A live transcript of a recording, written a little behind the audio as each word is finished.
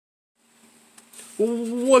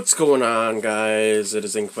What's going on, guys? It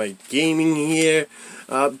is Inkbite Gaming here,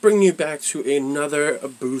 bringing you back to another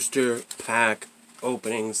booster pack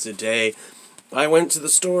openings today. I went to the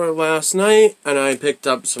store last night and I picked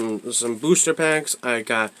up some booster packs. I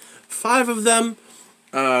got 5 of them.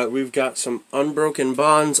 We've got some Unbroken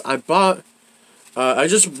Bonds. I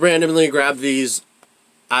just randomly grabbed these.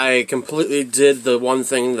 I completely did the one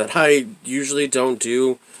thing that I usually don't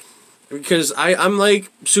do because I'm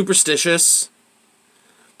like superstitious.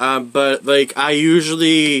 But, like, I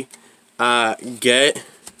usually, get,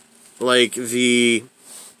 like, the,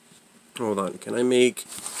 hold on, can I make,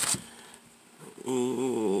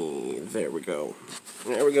 there we go,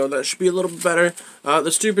 that should be a little bit better. The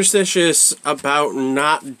superstitious about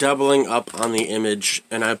not doubling up on the image,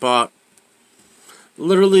 and I bought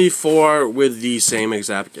literally 4 with the same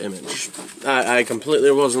exact image. I completely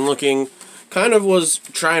wasn't looking. Kind of was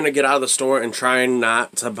trying to get out of the store and trying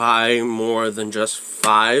not to buy more than just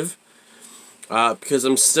 5,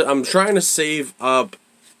 because I'm trying to save up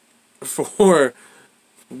for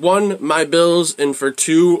 1, my bills, and for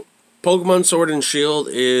 2, Pokemon Sword and Shield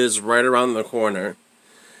is right around the corner,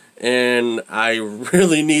 and I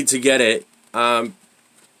really need to get it. I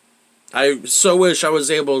so wish I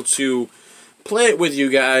was able to play it with you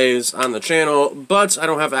guys on the channel, but I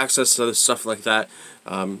don't have access to stuff like that.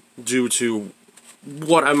 Due to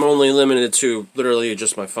what I'm only limited to, literally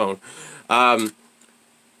just my phone.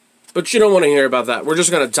 But you don't want to hear about that. We're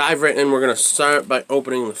just going to dive right in. We're going to start by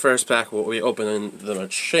opening the first pack. We'll be opening the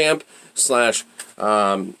Machamp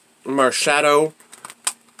 / Marshadow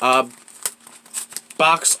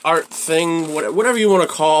box art thing, whatever you want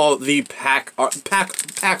to call the pack art.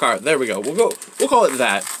 There we go. We'll call it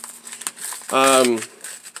that. Well,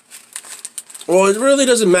 it really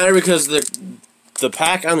doesn't matter because the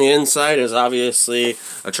pack on the inside is obviously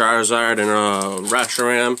a Charizard and a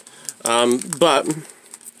Reshiram, but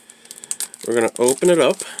we're gonna open it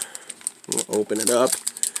up.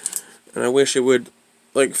 And I wish it would,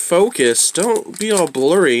 like, focus. Don't be all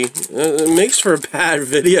blurry. It makes for bad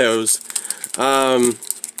videos.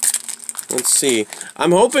 Let's see.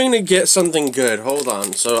 I'm hoping to get something good. Hold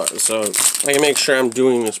on, so I can make sure I'm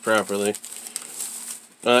doing this properly.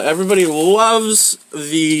 Everybody loves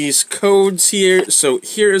these codes here, so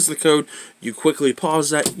here is the code. You quickly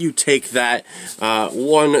pause that, you take that,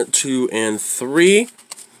 1, 2, and 3.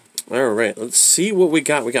 Alright, let's see what we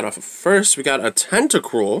got. We got first, we got a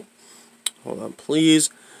Tentacruel. Hold on,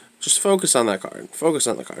 please. Just focus on that card. Focus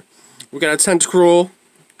on the card. We got a Tentacruel.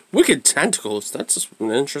 Wicked Tentacles. That's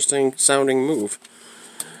an interesting sounding move.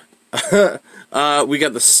 We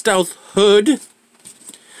got the Stealth Hood.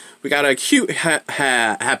 We got a cute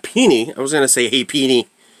Happiny. I was going to say Happiny.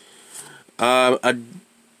 A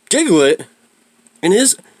Diglett. And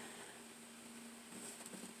that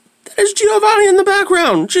is Giovanni in the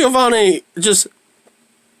background. Giovanni just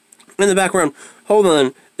in the background. Hold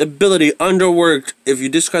on. Ability underworked. If you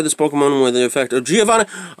discard this Pokemon with the effect of Giovanni.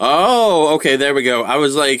 Oh, okay, there we go. I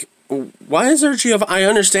was like, why is there Giovanni? I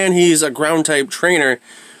understand he's a ground type trainer.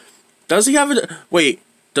 Does he have a... Wait.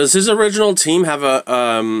 Does his original team have a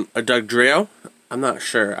Dugtrio? I'm not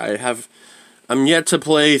sure. I'm yet to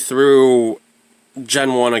play through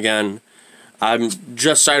Gen 1 again. I'm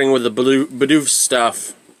just starting with the Bidoof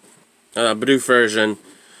stuff. Bidoof version.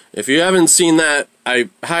 If you haven't seen that, I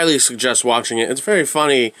highly suggest watching it. It's very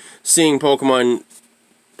funny seeing Pokemon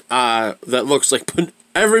that looks like...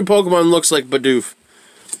 Every Pokemon looks like Bidoof.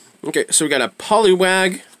 Okay, so we got a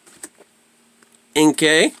Poliwag.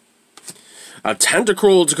 Inkay. A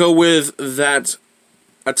Tentacruel to go with that.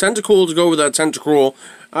 Tentacruel.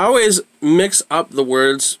 I always mix up the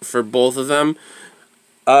words for both of them.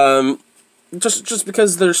 Just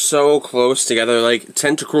because they're so close together, like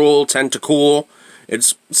Tentacruel, Tentacool.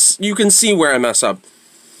 You can see where I mess up.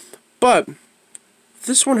 But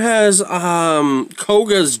this one has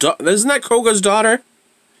Koga's daughter. Isn't that Koga's daughter?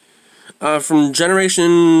 From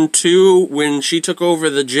Generation 2 when she took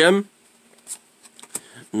over the gym.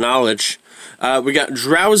 Knowledge. We got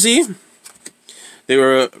Drowsy.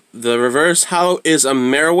 The reverse hollow is a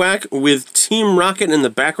Marowak with Team Rocket in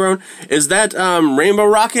the background. Is that Rainbow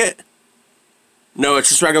Rocket? No, it's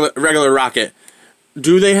just regular Rocket.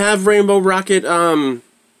 Do they have Rainbow Rocket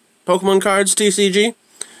Pokemon cards, TCG?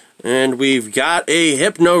 And we've got a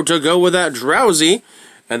Hypno to go with that Drowsy.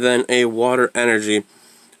 And then a Water Energy.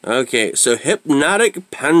 Okay, so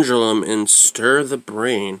Hypnotic Pendulum and Stir the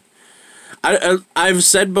Brain. I've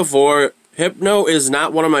said before, Hypno is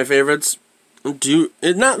not one of my favorites.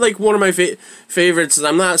 It's not like one of my favorites.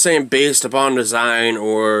 I'm not saying based upon design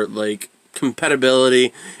or like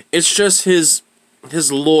compatibility. It's just his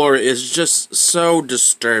lore is just so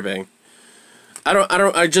disturbing.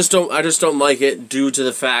 I just don't like it due to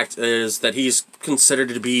the fact is that he's considered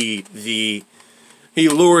to be he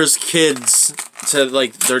lures kids to,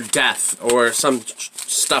 like, their death or some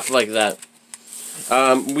stuff like that.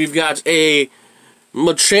 We've got a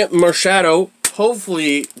Machamp Marshadow,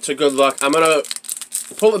 hopefully to good luck. I'm gonna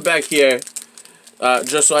pull it back here,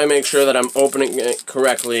 just so I make sure that I'm opening it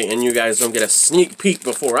correctly and you guys don't get a sneak peek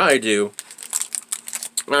before I do.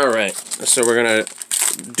 Alright, so we're gonna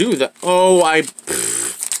do that. Oh, I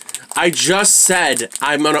just said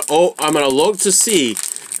I'm gonna look to see,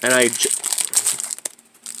 and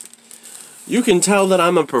you can tell that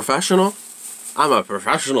I'm a professional. I'm a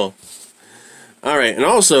professional. Alright, and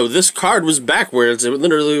also, this card was backwards. It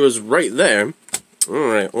literally was right there.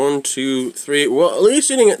 Alright, 1, 2, 3. Well, at least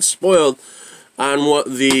you didn't get spoiled on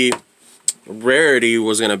what the rarity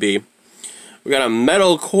was going to be. We got a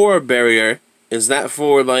metal core barrier. Is that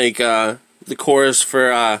for, like, the cores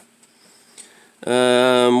for,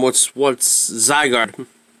 what's Zygarde?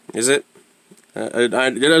 Is it? It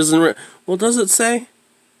doesn't, well, does it say?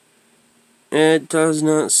 It does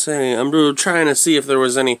not say. I'm trying to see if there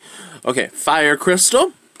was any. Okay, Fire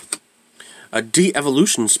Crystal. A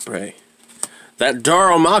De-Evolution Spray. That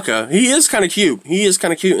Darumaka, he is kind of cute. He is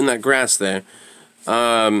kind of cute in that grass there.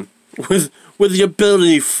 With the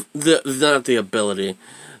ability, not the ability,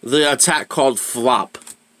 the attack called Flop.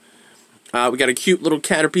 We got a cute little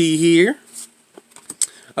Caterpie here.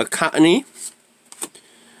 A Cottony.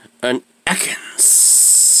 An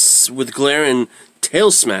Ekans with Glare and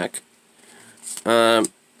Tail Smack.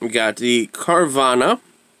 We got the Carvanha.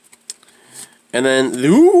 And then,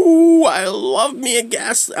 ooh, I love me a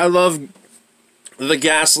Ghastly. I love the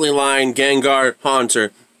Ghastly line, Gengar,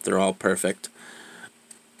 Haunter. They're all perfect.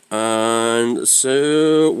 And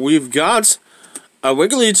so, we've got a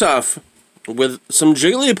Wigglytuff with some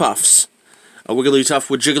Jigglypuffs. A Wigglytuff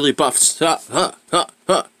with Jigglypuffs. Ha, ha, ha,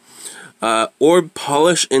 ha. Orb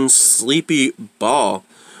Polish and Sleepy Ball.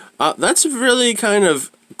 That's really kind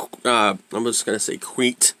of, I'm just going to say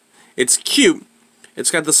cute. It's cute. It's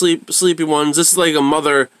got the sleepy ones. This is like a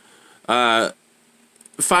mother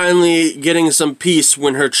finally getting some peace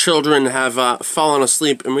when her children have fallen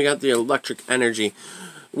asleep. And we got the electric energy.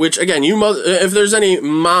 Which, again, if there's any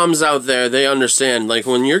moms out there, they understand. Like,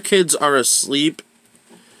 when your kids are asleep,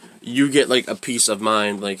 you get, like, a peace of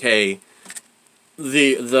mind. Like, hey,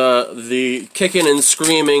 the kicking and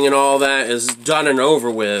screaming and all that is done and over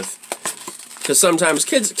with. Because sometimes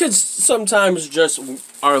kids sometimes just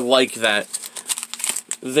are like that.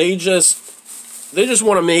 They just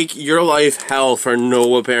want to make your life hell for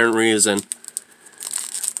no apparent reason.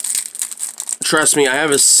 Trust me, I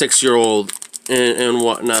have a 6-year-old and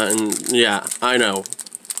whatnot, and yeah, I know.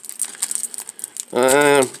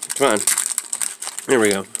 Come on. Here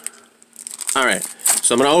we go. Alright,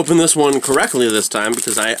 so I'm going to open this one correctly this time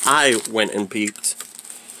because I went and peeked.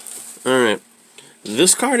 Alright.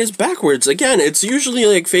 This card is backwards. Again, it's usually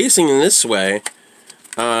like facing this way.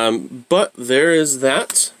 But there is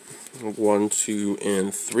that. 1, 2,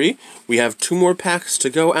 and 3. We have 2 more packs to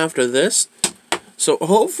go after this. So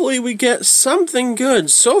hopefully we get something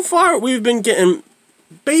good. So far we've been getting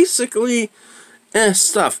basically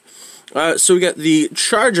stuff. So we got the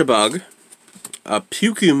Charjabug, a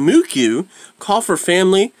Pyukumuku, Call for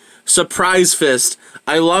Family, Surprise Fist.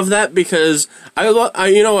 I love that because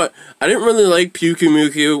you know what? I didn't really like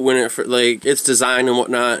Pyukumuku when its design and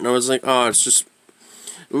whatnot, and I was like, oh, it's just.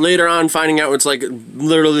 Later on, finding out it's like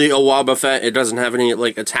literally a Wobbuffet. It doesn't have any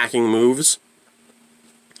like attacking moves.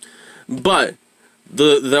 But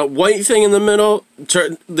the white thing in the middle,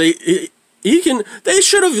 they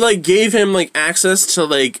should have like gave him like access to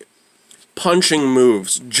like punching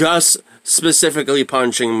moves, just specifically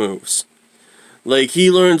punching moves. Like he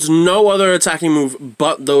learns no other attacking move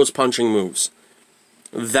but those punching moves.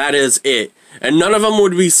 That is it, and none of them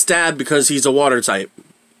would be stabbed because he's a water type.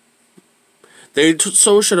 They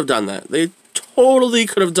so should have done that. They totally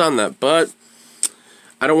could have done that, but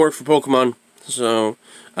I don't work for Pokemon, so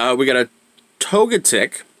we got a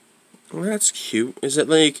Togetic. Well, that's cute. Is it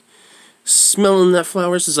like smelling that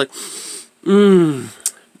flowers? It's like,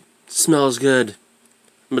 smells good.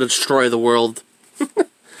 I'm gonna destroy the world.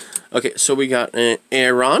 Okay, so we got an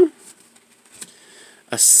Aeron,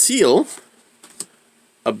 a Seal,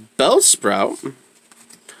 a Bellsprout,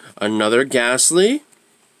 another Ghastly,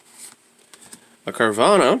 a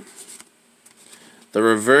Carvanha. The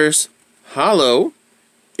reverse holo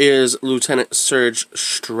is Lieutenant Surge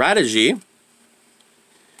Strategy.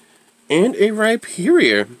 And a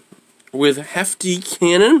Rhyperior with Hefty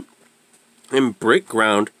Cannon and Break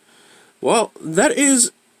Ground. Well, that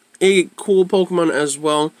is a cool Pokemon as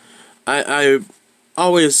well. I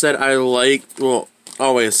always said I like, well,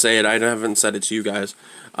 always say it, I haven't said it to you guys,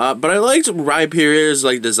 but I liked Rhyperior's,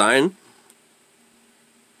 like, design.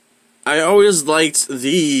 I always liked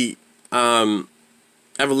the,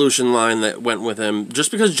 evolution line that went with him,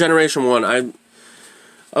 just because Generation 1,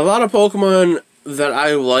 a lot of Pokemon that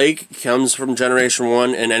I like comes from Generation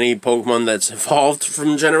 1, and any Pokemon that's evolved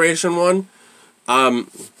from Generation 1,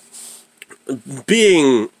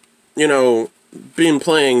 being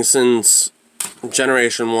playing since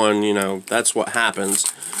Generation 1, you know, that's what happens.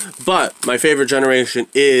 But my favorite generation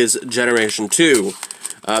is Generation 2,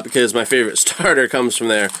 because my favorite starter comes from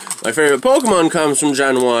there. My favorite Pokemon comes from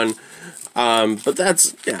Gen 1, but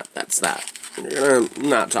that's that. We're gonna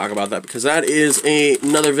not talk about that, because that is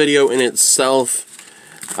another video in itself.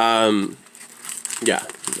 Yeah.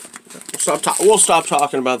 We'll stop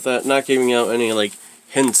talking about that, not giving out any, like,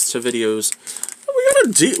 hints to videos.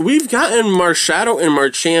 We've gotten Marshadow and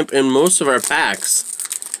Marchamp in most of our packs.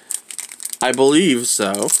 I believe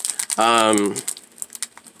so. Come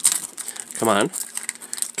on.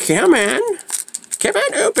 Come on. Come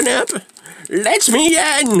on, open up. Let me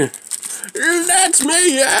in. Let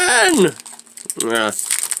me in.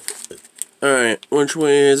 Alright, which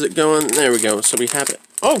way is it going? There we go. So we have it.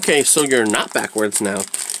 Okay, so you're not backwards now.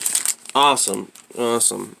 Awesome.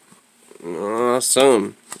 Awesome.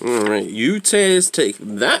 Awesome. Alright, you take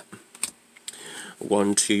that.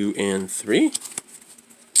 1, 2, and 3.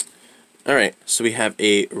 Alright, so we have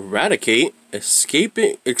a Raticate,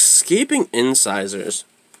 escaping incisors.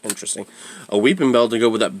 Interesting. A Weeping Bell to go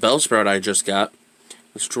with that Bellsprout I just got.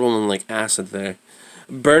 It's drooling like acid there.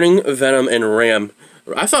 Burning Venom and Ram.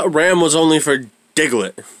 I thought Ram was only for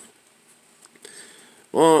Diglett.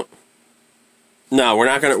 Well, no, we're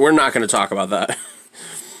not gonna talk about that.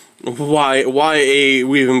 Why a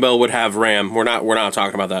Weaving Bell would have Ram? We're not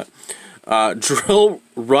talking about that. Drill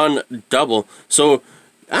Run Double. So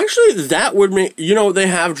actually, that would make, you know, they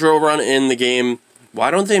have Drill Run in the game.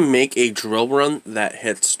 Why don't they make a Drill Run that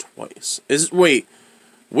hits twice? Is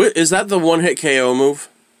that the one-hit KO move?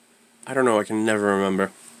 I don't know. I can never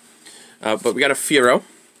remember. But we got a Fearow.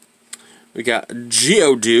 We got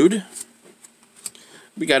Geodude.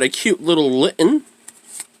 We got a cute little Litten.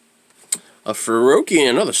 A Ferroki,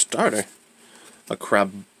 another starter. A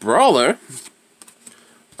Crabrawler.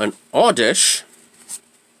 An Oddish.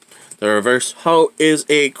 The reverse holo is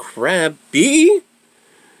a Krabby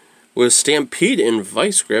with Stampede and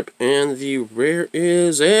Vice Grip. And the rare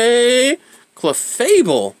is a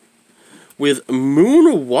Clefable with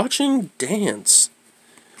Moon Watching Dance.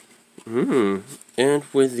 And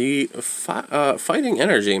with the Fighting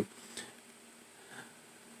Energy.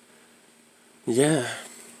 Yeah.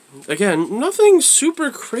 Again, nothing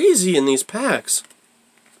super crazy in these packs.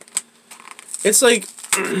 It's like,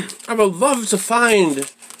 I would love to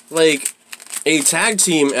find, like, a tag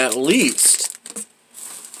team at least.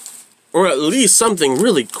 Or at least something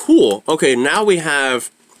really cool. Okay, now we have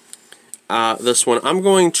this one. I'm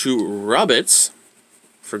going to Rubbits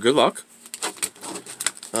for good luck.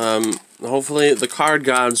 Hopefully the card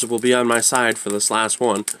gods will be on my side for this last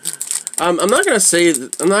one. I'm not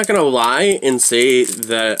gonna lie and say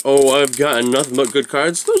that, oh, I've gotten nothing but good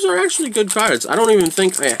cards. Those are actually good cards. I don't even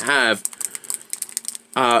think I have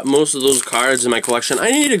most of those cards in my collection.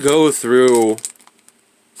 I need to go through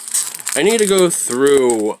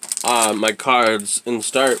my cards and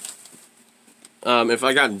start, if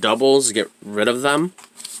I got doubles, get rid of them.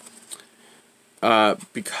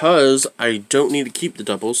 Because I don't need to keep the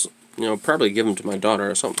doubles. You know, probably give them to my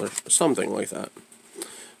daughter or something like that.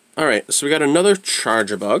 Alright, so we got another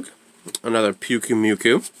Charjabug, another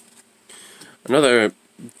Pyukumuku, another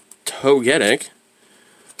Togetic.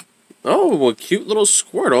 Oh, a cute little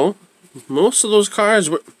Squirtle. Most of these cards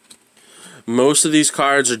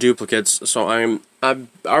are duplicates, so I'm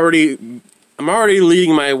already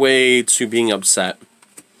leading my way to being upset.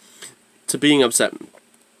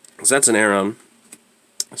 Because that's an Aron.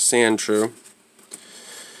 A Sandshrew.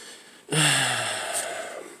 A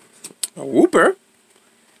Wooper.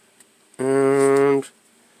 And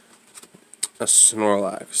a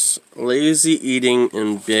Snorlax. Lazy Eating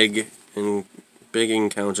and Big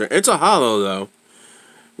Encounter. It's a holo though.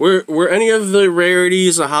 Were any of the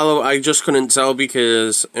rarities a holo? I just couldn't tell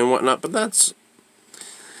because and whatnot, but that's,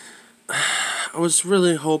 I was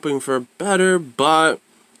really hoping for better, but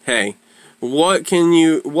hey, what can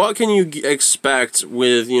you expect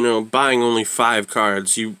with, you know, buying only 5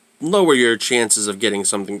 cards? You lower your chances of getting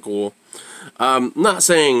something cool. Not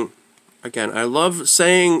saying, again, I love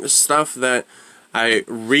saying stuff that I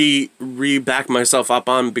back myself up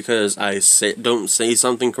on because I don't say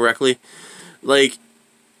something correctly. Like,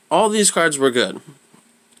 all these cards were good.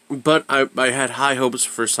 but I had high hopes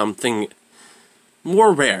for something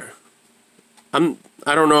more rare. I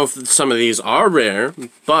don't know if some of these are rare,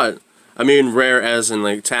 but I mean rare as in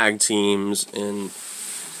like tag teams and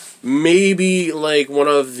maybe like one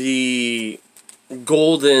of the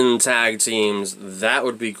golden tag teams. That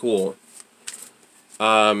would be cool.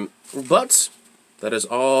 But that is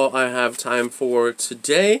all I have time for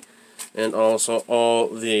today, and also all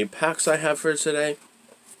the packs I have for today.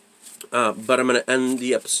 But I'm going to end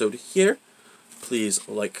the episode here. Please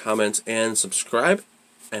like, comment, and subscribe,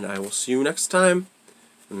 and I will see you next time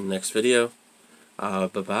in the next video.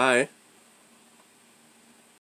 Bye-bye.